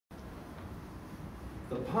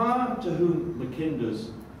The power to whom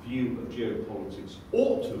Mackinder's view of geopolitics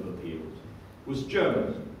ought to have appealed was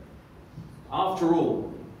Germany. After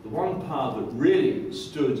all, the one power that really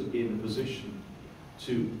stood in a position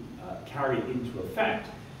to carry into effect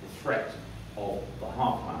the threat of the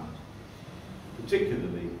heartland,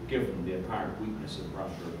 particularly given the apparent weakness of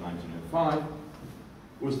Russia of 1905,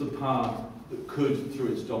 was the power that could, through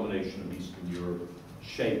its domination of Eastern Europe,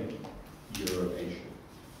 shape Euro-Asia.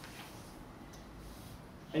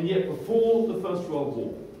 And yet, before the First World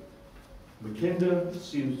War, Mackinder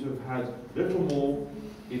seems to have had little more,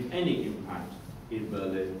 if any, impact in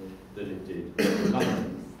Berlin than it did in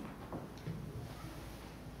London.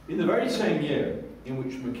 In the very same year in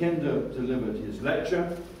which Mackinder delivered his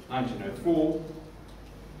lecture, 1904,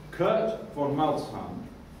 Kurt von Malzahn,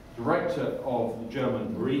 director of the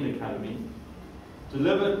German Marine Academy,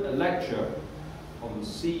 delivered a lecture on the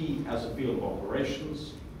sea as a field of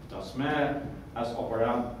operations, das Meer as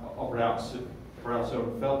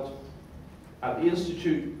Operationsfeld, at the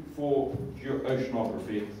Institute for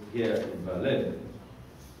Oceanography here in Berlin.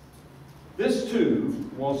 This too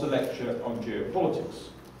was a lecture on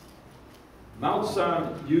geopolitics.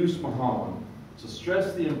 Malzahn used Mahan to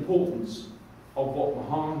stress the importance of what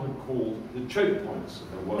Mahan had called the choke points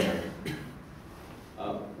of the world.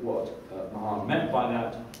 What Mahan meant by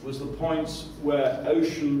that was the points where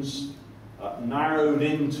oceans narrowed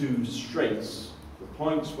into straits, the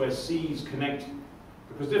points where seas connect.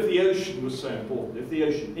 Because if the ocean was so important, if the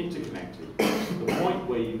ocean interconnected, the point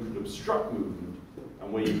where you could obstruct movement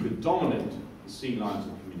and where you could dominate the sea lines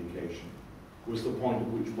of communication was the point at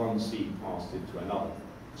which one sea passed into another.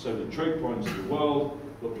 So the choke points of the world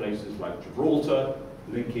were places like Gibraltar,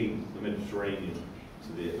 linking the Mediterranean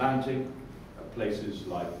to the Atlantic, places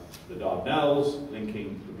like the Dardanelles,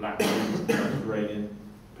 linking the Black Sea to the Mediterranean,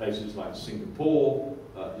 places like Singapore,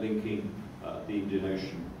 linking the Indian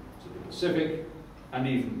Ocean to the Pacific, and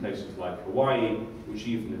even places like Hawaii, which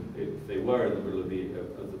even if they were in the middle of the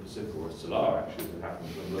Pacific, or still are actually, as it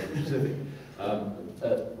happens when we're in the Pacific,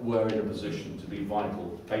 were in a position to be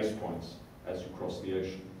vital base points as you cross the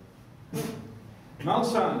ocean.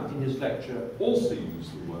 Malzahn, in his lecture, also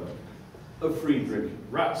used the word of Friedrich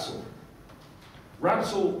Ratzel.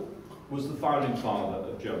 Ratzel was the founding father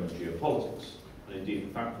of German geopolitics, and indeed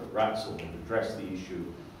the fact that Ratzel had addressed the issue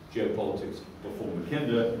of geopolitics before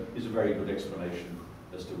Mackinder is a very good explanation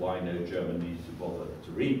as to why no German needed to bother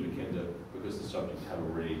to read Mackinder, because the subject had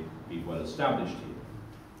already been well established here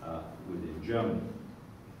within Germany.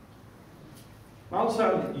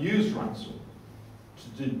 Malzahn used Ratzel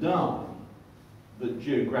to deny that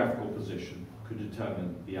geographical position could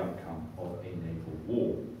determine the outcome of a naval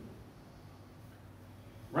war.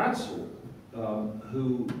 Ratzel,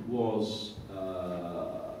 who was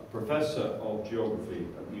professor of geography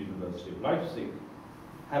at the University of Leipzig,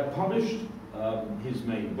 had published his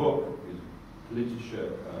main book, his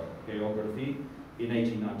Politische Geographie, in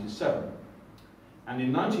 1897. And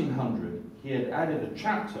in 1900, he had added a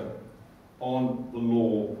chapter on the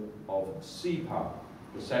law of sea power,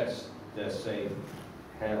 Gesetz der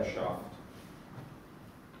Seeherrschaft.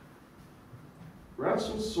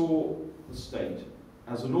 Ratzel saw the state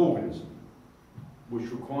as an organism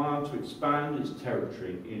which required to expand its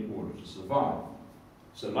territory in order to survive.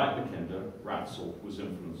 So like Mackinder, Ratzel was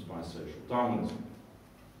influenced by social Darwinism.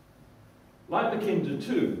 Like Mackinder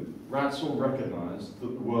too, Ratzel recognized that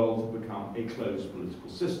the world had become a closed political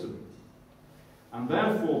system, and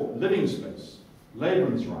therefore living space,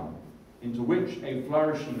 Lebensraum, into which a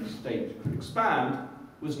flourishing state could expand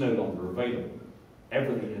was no longer available.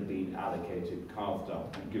 Everything had been allocated, carved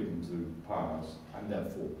up, and given to powers, and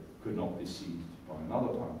therefore could not be seized by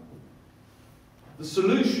another power. The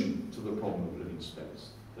solution to the problem of living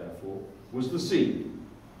space, therefore, was the sea.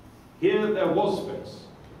 Here there was space.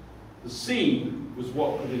 The sea was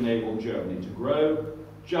what could enable Germany to grow,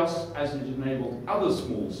 just as it enabled other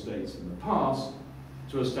small states in the past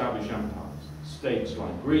to establish empires. States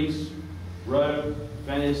like Greece, Rome,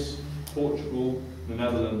 Venice, Portugal, the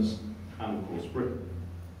Netherlands, and of course Britain.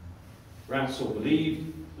 Ratzel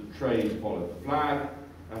believed that trade followed the flag,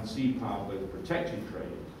 and sea power both protected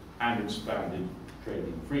trade and expanded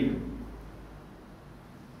trading freedom.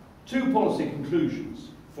 Two policy conclusions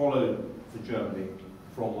followed for Germany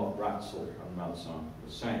from what Ratzel and Malzahn were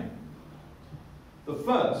saying. The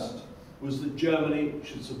first was that Germany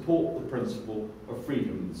should support the principle of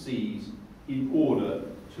freedom of the seas in order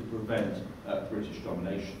to prevent British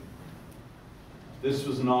domination. This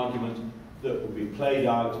was an argument that would be played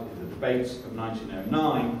out in the debates of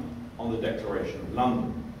 1909 on the Declaration of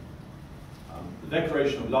London. The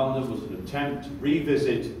Declaration of London was an attempt to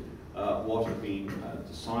revisit what had been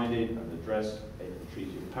decided and addressed the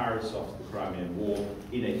Treaty of Paris after the Crimean War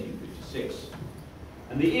in 1856.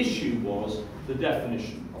 And the issue was the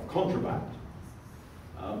definition of contraband.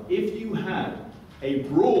 If you had a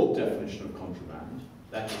broad definition of contraband,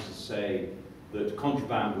 that is to say that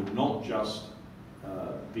contraband would not just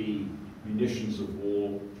be munitions of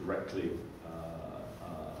war directly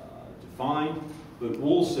defined, but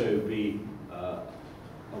also be a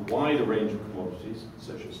wider range of commodities,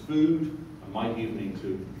 such as food, and might even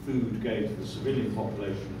include food going to the civilian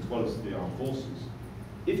population as well as the armed forces.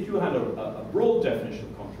 If you had a broad definition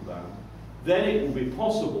of contraband, then it would be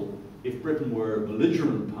possible, if Britain were a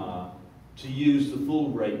belligerent power, to use the full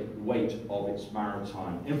weight of its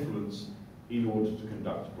maritime influence in order to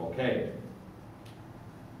conduct a blockade.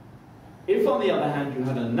 If, on the other hand, you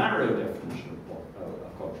had a narrow definition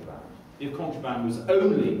of contraband, if contraband was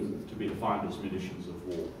only to be defined as munitions of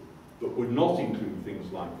war, but would not include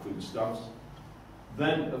things like foodstuffs,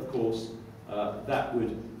 then, of course, that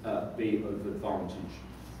would be of advantage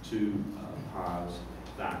to powers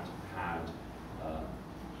that had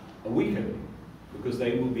a weaker link, because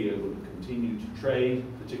they will be able to continue to trade,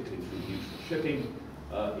 particularly through neutral shipping,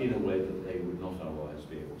 in a way that they would not otherwise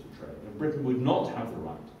be able to trade. And Britain would not have the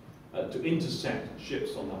right to intercept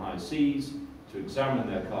ships on the high seas, to examine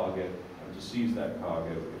their cargo, and to seize that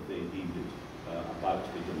cargo if they deemed it about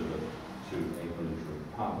to be delivered to a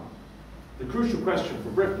belligerent power. The crucial question for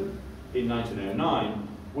Britain in 1909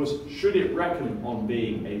 was, should it reckon on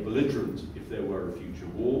being a belligerent if there were a future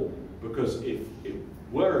war? Because if it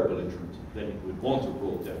were a belligerent, then it would want a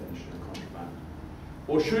broad definition of contraband.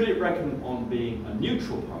 Or should it reckon on being a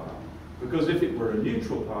neutral power? Because if it were a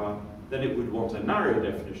neutral power, then it would want a narrow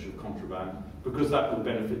definition of contraband, because that would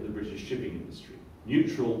benefit the British shipping industry.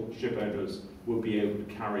 Neutral ship owners would be able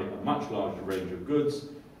to carry a much larger range of goods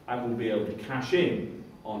and would be able to cash in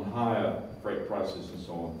on higher freight prices and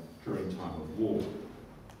so on during time of war.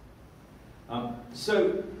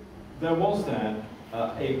 So there was there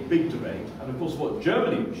a big debate, and of course what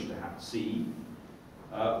Germany wished to see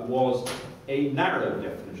was a narrow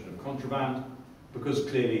definition of contraband, because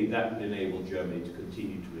clearly that would enable Germany to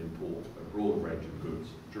continue to import a broad range of goods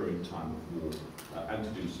during time of war, and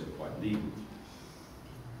to do so quite legally.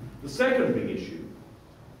 The second big issue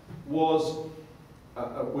was,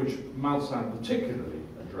 which Malsand particularly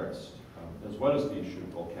addressed, as well as the issue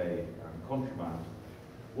of blockade and contraband,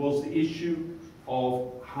 was the issue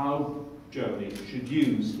of how Germany should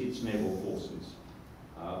use its naval forces.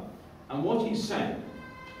 And what he said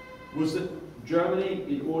was that Germany,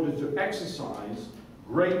 in order to exercise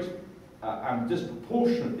great and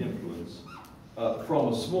disproportionate influence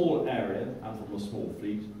from a small area and from a small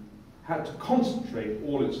fleet, had to concentrate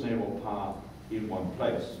all its naval power in one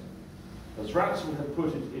place. As Ratzel had put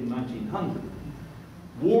it in 1900,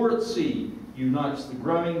 war at sea unites the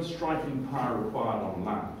growing striking power required on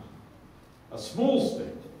land. A small state,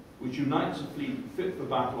 which unites a fleet fit for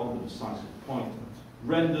battle on the decisive point,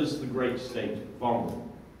 renders the great state vulnerable.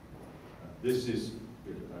 This is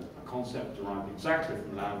a concept derived exactly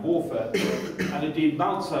from land warfare, and indeed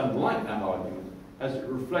Malsand liked that argument as it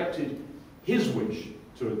reflected his wish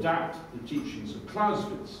to adapt the teachings of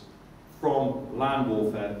Clausewitz from land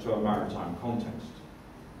warfare to a maritime context.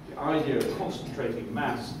 The idea of concentrating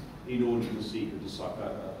mass in order to seek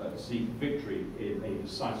victory in a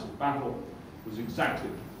decisive battle was exactly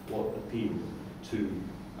what appealed to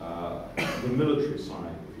the military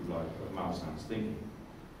side, if you like, of Malsand's thinking.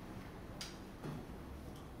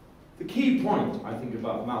 The key point, I think,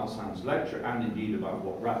 about Malsand's lecture, and indeed about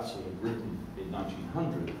what Ratzel had written in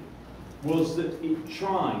 1900, was that it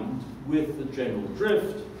chimed with the general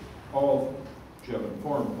drift of German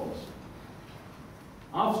foreign policy.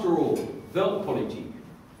 After all, Weltpolitik,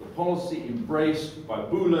 the policy embraced by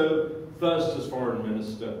Bülow, first as foreign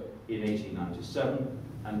minister in 1897,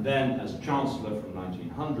 and then as chancellor from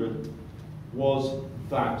 1900, was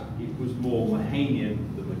that it was more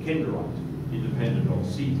Mahanian than Mackinderite, independent of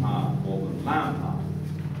sea power more than land power.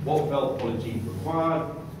 What Weltpolitik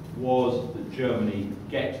required was that Germany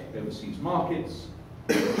get overseas markets,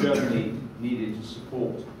 Germany needed to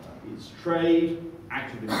support its trade,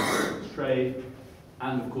 actively support its trade,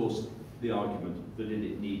 and of course the argument that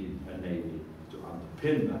it needed a navy to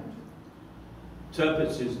underpin that.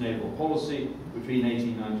 Tirpitz's naval policy between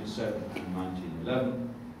 1897 and 1911,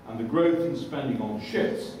 and the growth in spending on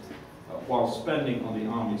ships, while spending on the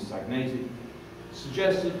army stagnated,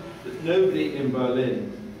 suggested that nobody in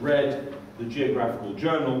Berlin read the geographical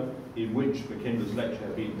journal in which Mackinder's lecture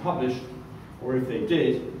had been published, or if they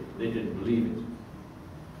did, they didn't believe it.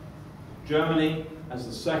 Germany, as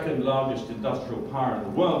the second largest industrial power in the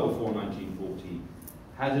world before 1914,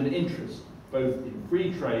 had an interest both in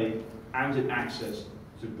free trade and in access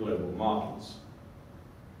to global markets.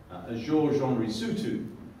 As Georges-Henri Soutou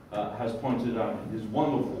has pointed out in his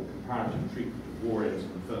wonderful comparative treatment of war aims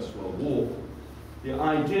in the First World War, the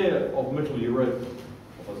idea of Middle Europe,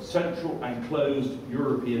 of a central and closed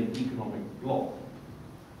European economic bloc,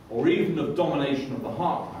 or even of domination of the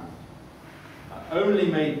heartland, only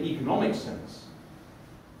made economic sense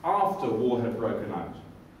after war had broken out,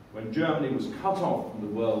 when Germany was cut off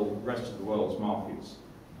from the rest of the world's markets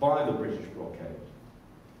by the British blockade.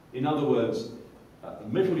 In other words,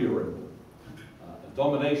 Middle Europe, a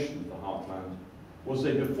domination of the heartland, was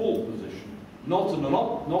a default position, not an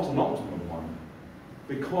optimum one,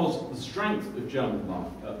 because the strength of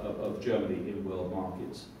Germany in world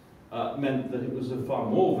markets meant that it was of far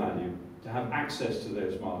more value to have access to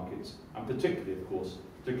those markets, and particularly, of course,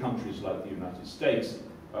 to countries like the United States,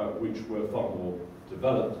 which were far more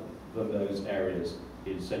developed than those areas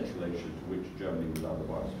in Central Asia to which Germany would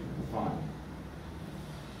otherwise be confined.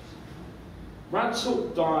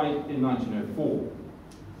 Ratzel died in 1904,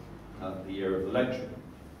 the year of the lecture,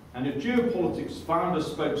 and if Geopolitics found a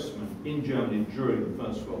spokesman in Germany during the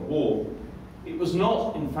First World War, it was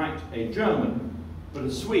not, in fact, a German, but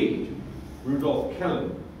a Swede, Rudolf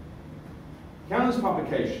Kellen. Kellen's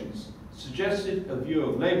publications suggested a view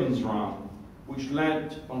of Lebensraum which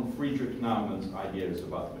led on Friedrich Naumann's ideas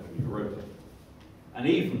about Middle Europe, and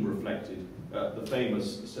even reflected the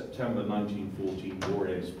famous September 1914 War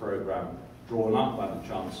Aims programme drawn up by the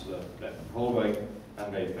Chancellor Leonhard Hollweg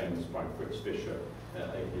and made famous by Fritz Fischer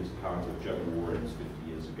in his account of German war aims 50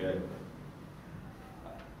 years ago.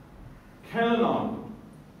 Kellen argued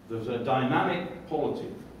that a dynamic polity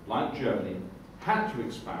like Germany had to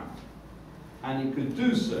expand, and it could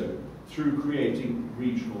do so through creating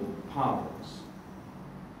regional powers.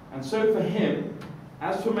 And so for him,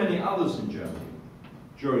 as for many others in Germany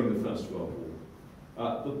during the First World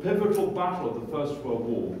War, the pivotal battle of the First World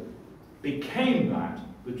War became that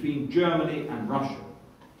between Germany and Russia.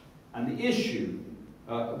 And the issue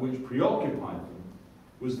which preoccupied them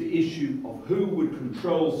was the issue of who would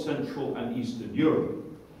control Central and Eastern Europe,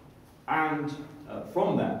 and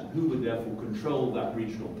from that, who would therefore control that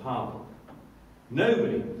regional power.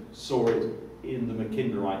 Nobody saw it in the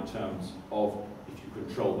Mackinderite terms of, if you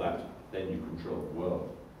control that, then you control the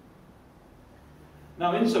world.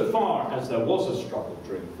 Now, insofar as there was a struggle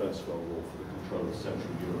during the First World War for the control of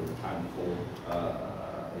Central Europe and for,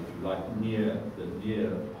 if you like, the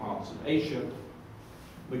near parts of Asia,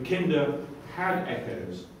 Mackinder had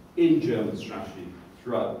echoes in German strategy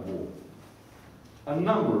throughout the war. A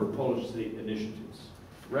number of policy initiatives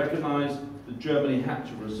recognized that Germany had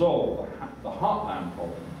to resolve the heartland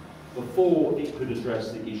problem before it could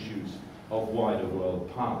address the issues of wider world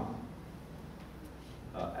power.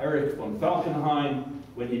 Erich von Falkenhayn,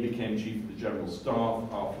 when he became Chief of the General Staff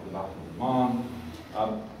after the Battle of the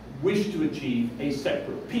Marne, wished to achieve a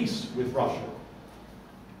separate peace with Russia.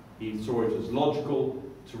 He saw it as logical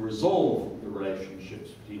to resolve the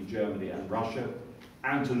relationships between Germany and Russia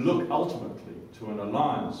and to look ultimately to an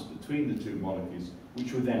alliance between the two monarchies,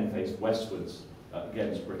 which would then face westwards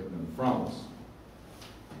against Britain and France.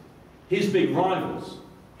 His big rivals,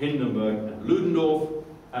 Hindenburg and Ludendorff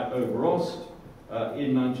at Oberost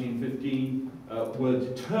in 1915, were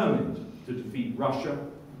determined to defeat Russia,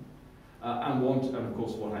 and of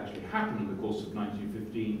course what actually happened in the course of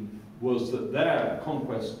 1915 was that their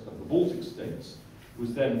conquest of the Baltic states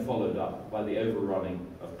was then followed up by the overrunning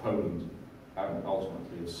of Poland and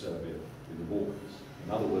ultimately of Serbia in the Balkans.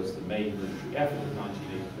 In other words, the main military effort of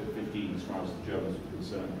 1915, as far as the Germans were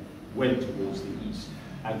concerned, went towards the east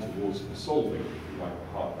and towards solving, if you like,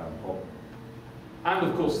 the heartland problem. And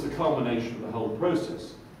of course, the culmination of the whole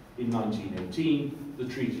process in 1918, the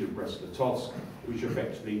Treaty of Brest-Litovsk, which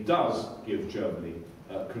effectively does give Germany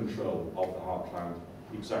control of the heartland,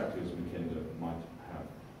 exactly as Mackinder might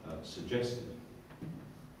have suggested.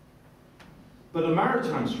 But a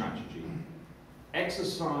maritime strategy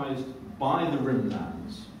exercised by the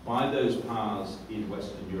Rimlands, by those powers in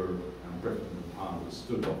Western Europe and Britain, the power that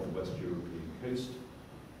stood off the West European coast,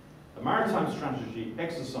 a maritime strategy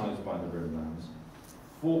exercised by the Rimlands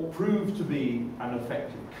proved to be an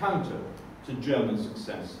effective counter to German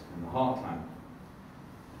success in the heartland.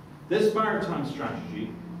 This maritime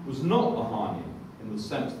strategy was not Mahanian in the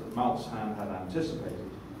sense that Malzahn had anticipated,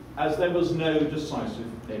 as there was no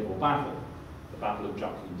decisive naval battle. The Battle of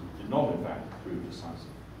Jutland did not, in fact, prove decisive,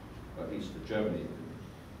 at least for Germany.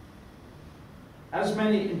 As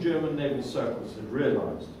many in German naval circles had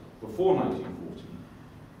realized before 1914,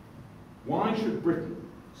 why should Britain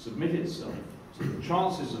submit itself to the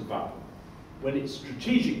chances of battle when its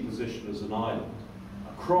strategic position as an island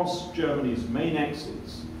across Germany's main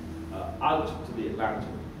exits out to the Atlantic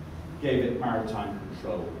gave it maritime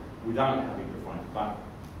control without having to fight a battle.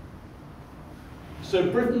 So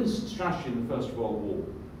Britain's strategy in the First World War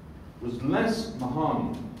was less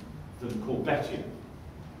Mahanian than Corbettian.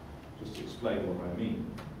 Just to explain what I mean.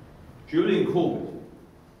 Julian Corbett,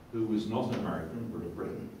 who was not an American but of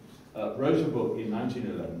Britain, wrote a book in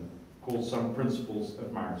 1911 called Some Principles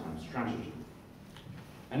of Maritime Strategy.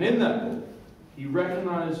 And in that book, he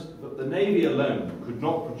recognized that the Navy alone could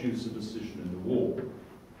not produce a decision in the war.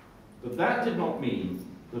 But that did not mean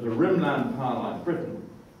that a rimland power like Britain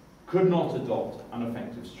could not adopt an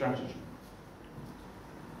effective strategy.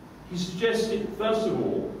 He suggested, first of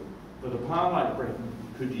all, that a power like Britain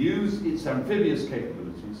could use its amphibious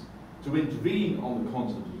capabilities to intervene on the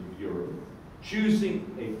continent of Europe, choosing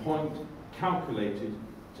a point calculated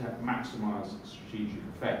to maximize strategic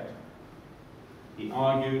effect. He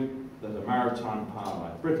argued that a maritime power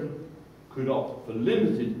like Britain could opt for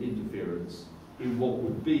limited interference in what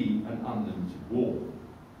would be an unlimited war.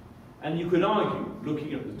 And you could argue,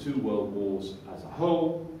 looking at the two world wars as a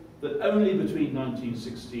whole, that only between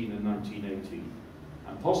 1916 and 1918,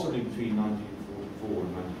 and possibly between 1944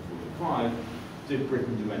 and 1945, did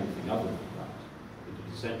Britain do anything other than that. It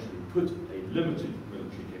had essentially put a limited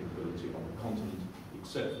military capability on the continent,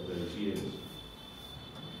 except for those years.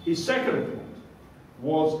 His second point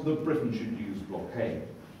was that Britain should use blockade.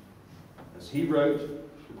 As he wrote,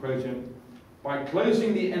 to quote him, "By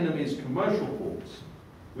closing the enemy's commercial ports,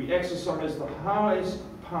 we exercise the highest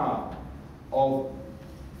power of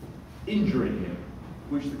injuring him,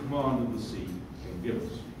 which the command of the sea can give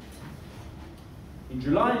us." In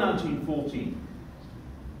July 1914,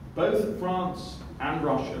 both France and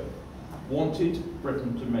Russia wanted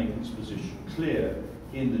Britain to make its position clear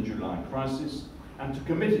in the July crisis and to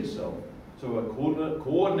commit itself to a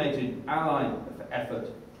coordinated Allied effort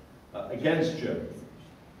against Germany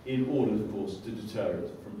in order, of course, to deter it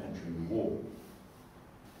from entering the war.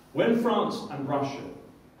 When France and Russia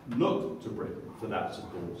looked to Britain for that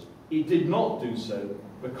support, it did not do so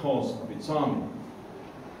because of its army.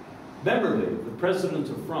 Memorably, the President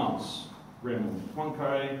of France, Raymond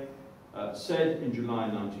Poincaré, said in July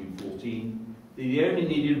 1914 that he only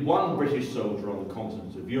needed one British soldier on the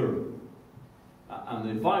continent of Europe. And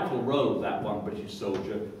the vital role of that one British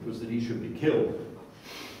soldier was that he should be killed.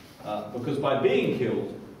 Because by being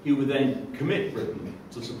killed, he would then commit Britain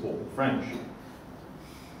to support the French.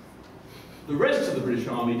 The rest of the British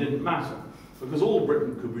army didn't matter, because all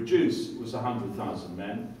Britain could produce was 100,000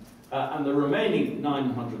 men, and the remaining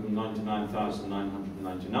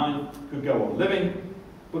 999,999 could go on living,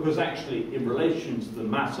 because actually, in relation to the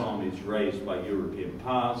mass armies raised by European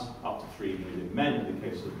powers, up to 3 million men in the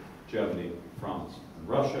case of Germany, France, and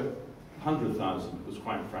Russia, 100,000 was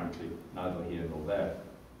quite frankly neither here nor there.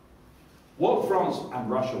 What France and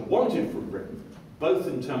Russia wanted from Britain, both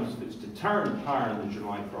in terms of its deterrent power in the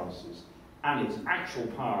July crisis and its actual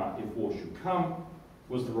power if war should come,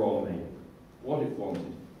 was the Royal Navy. What it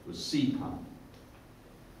wanted was sea power.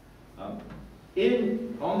 On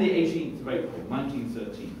the 18th of April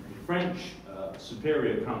 1913, the French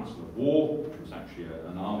Superior Council of War, which was actually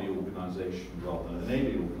an army organisation rather than a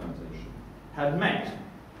navy organisation, had met,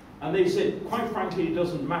 and they said, quite frankly, it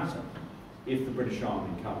doesn't matter if the British army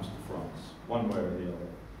comes to France, one way or the other.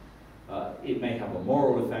 It may have a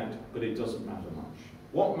moral effect, but it doesn't matter much.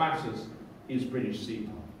 What matters is British sea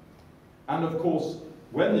power. And of course,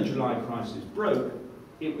 when the July crisis broke,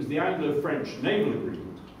 it was the Anglo-French naval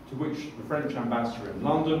agreement to which the French ambassador in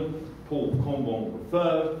London, Paul Combon,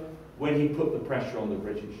 referred when he put the pressure on the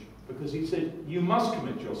British. Because he said, you must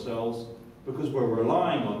commit yourselves because we're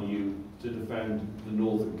relying on you to defend the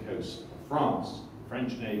northern coast of France. The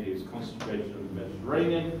French Navy is concentrated on the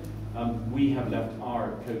Mediterranean. We have left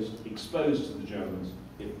our coast exposed to the Germans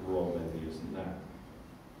if the Royal Navy isn't there.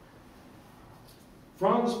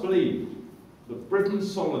 France believed that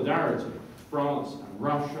Britain's solidarity with France and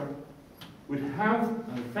Russia would have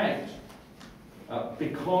an effect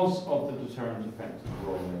because of the deterrent effect of the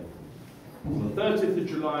Royal Navy. On the 30th of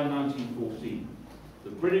July 1914, the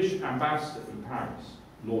British ambassador in Paris,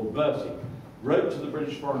 Lord Bertie, wrote to the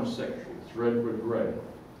British Foreign Secretary, Sir Edward Grey,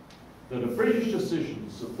 that a British decision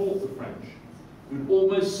to support the French would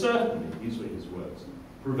almost certainly, these were his words,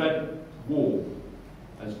 prevent war,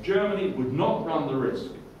 as Germany would not run the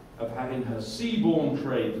risk of having her seaborne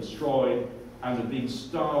trade destroyed and of being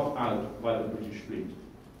starved out by the British fleet.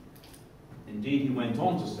 Indeed, he went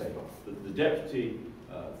on to say that the Deputy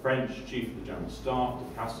French Chief of the General Staff,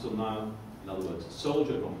 de Castelnau, in other words, a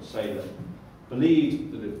soldier, not a sailor,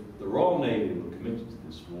 believed that if the Royal Navy were committed to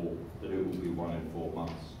this war, that it would be won in 4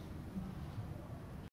 months.